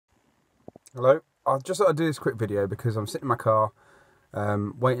Hello, I just thought I'd do this quick video because I'm sitting in my car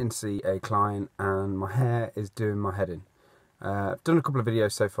waiting to see a client and my hair is doing my head in. I've done a couple of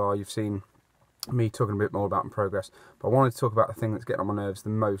videos so far, you've seen me talking a bit more about my progress, but I wanted to talk about the thing that's getting on my nerves the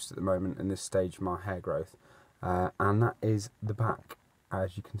most at the moment in this stage of my hair growth, and that is the back,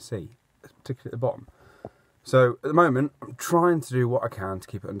 as you can see, particularly at the bottom. So at the moment I'm trying to do what I can to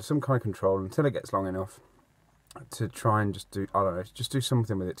keep it under some kind of control until it gets long enough to try and just do, I don't know, just do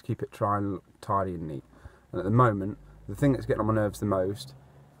something with it to keep it try and look tidy and neat. And at the moment, the thing that's getting on my nerves the most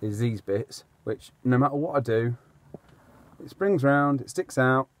is these bits, which no matter what I do, it springs round, it sticks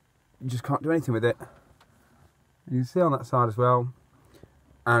out, you just can't do anything with it. You can see on that side as well,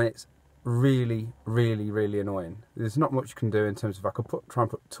 and it's really, really annoying. There's not much you can do in terms of I could try and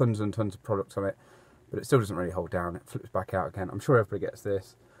put tons and tons of products on it, but it still doesn't really hold down, it flips back out again. I'm sure everybody gets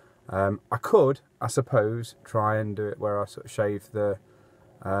this. I could, I suppose, try and do it where I sort of shave the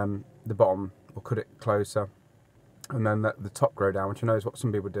bottom or cut it closer and then let the top grow down, which I know is what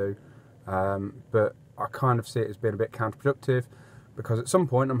some people do, but I kind of see it as being a bit counterproductive because at some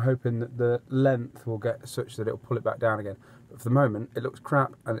point I'm hoping that the length will get such that it'll pull it back down again. But for the moment it looks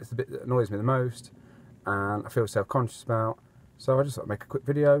crap and it's the bit that annoys me the most and I feel self-conscious about, so I just thought I'd make a quick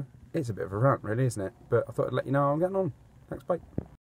video. It's a bit of a rant really, isn't it? But I thought I'd let you know how I'm getting on. Thanks, bye.